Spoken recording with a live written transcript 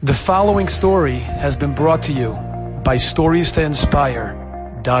The following story has been brought to you by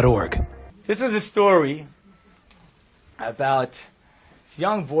StoriesToInspire.org. This is a story about this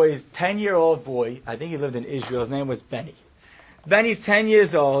young boy, 10-year-old boy. I think he lived in Israel. His name was Benny. Benny's 10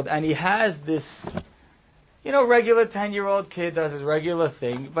 years old, and he has this, regular 10-year-old kid does his regular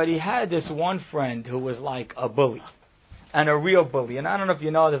thing, but he had this one friend who was like a bully, and a real bully. And I don't know if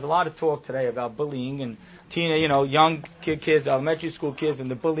you know, there's a lot of talk today about bullying and young kids, elementary school kids, and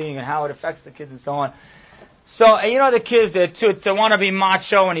the bullying and how it affects the kids and so on. So, the kids that to want to be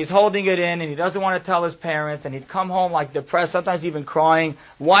macho, and he's holding it in, and he doesn't want to tell his parents, and he'd come home like depressed, sometimes even crying,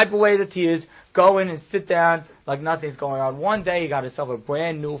 wipe away the tears, go in and sit down like nothing's going on. One day he got himself a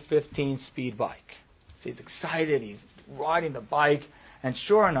brand new 15-speed bike. So he's excited, he's riding the bike, and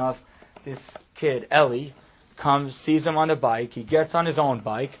sure enough, this kid, Ellie, sees him on the bike, he gets on his own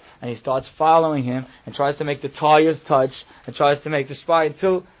bike, and he starts following him, and tries to make the tires touch, and tries to make the spine,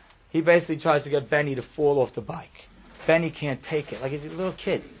 until he basically tries to get Benny to fall off the bike. Benny can't take it, like he's a little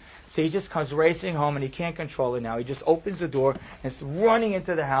kid. So he just comes racing home, and he can't control it now. He just opens the door, and is running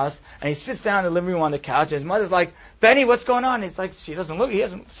into the house, and he sits down in the living room on the couch, and his mother's like, "Benny, what's going on?" And it's like, he doesn't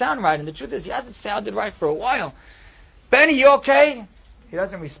sound right, and the truth is, he hasn't sounded right for a while. "Benny, you okay?" He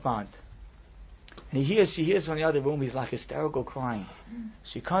doesn't respond. And she hears from the other room, he's like hysterical crying.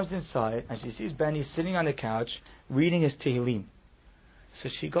 She comes inside, and she sees Benny sitting on the couch, reading his Tehillim. So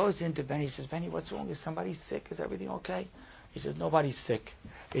she goes into Benny, she says, "Benny, what's wrong? Is somebody sick? Is everything okay?" He says, "Nobody's sick."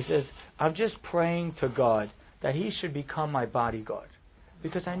 He says, "I'm just praying to God that He should become my bodyguard.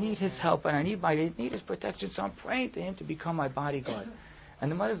 Because I need His help, and I need His protection, so I'm praying to Him to become my bodyguard."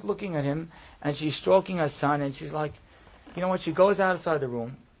 And the mother's looking at him, and she's stroking her son, and she's like, you know what? She goes outside the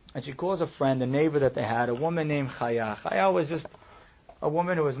room, and she calls a friend, a neighbor that they had, a woman named Chaya. Chaya was just a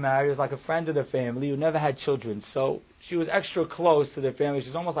woman who was married, was like a friend of the family, who never had children. So she was extra close to their family.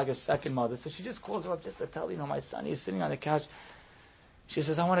 She's almost like a second mother. So she just calls her up just to tell, my son, he's sitting on the couch. She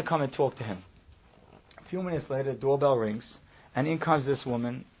says, "I want to come and talk to him." A few minutes later, the doorbell rings, and in comes this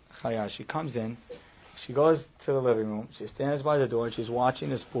woman, Chaya. She comes in. She goes to the living room. She stands by the door, and she's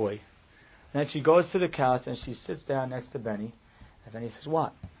watching this boy. And then she goes to the couch, and she sits down next to Benny. And Benny says,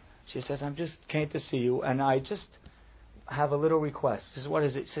 "What?" She says, "I'm just came to see you, and I just have a little request." She says, "What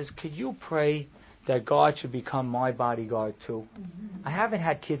is it?" She says, "Could you pray that God should become my bodyguard too? I haven't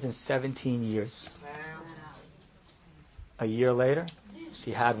had kids in 17 years. A year later,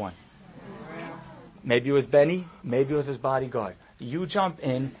 she had one. Maybe it was Benny, maybe it was his bodyguard. You jump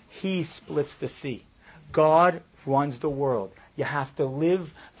in, he splits the sea. God runs the world. You have to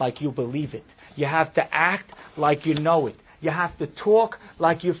live like you believe it. You have to act like you know it. You have to talk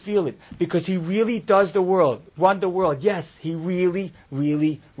like you feel it, because He really does run the world. Yes, He really,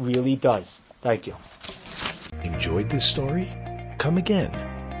 really, really does." Thank you. Enjoyed this story? Come again.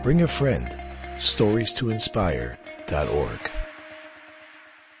 Bring a friend. StoriesToInspire.org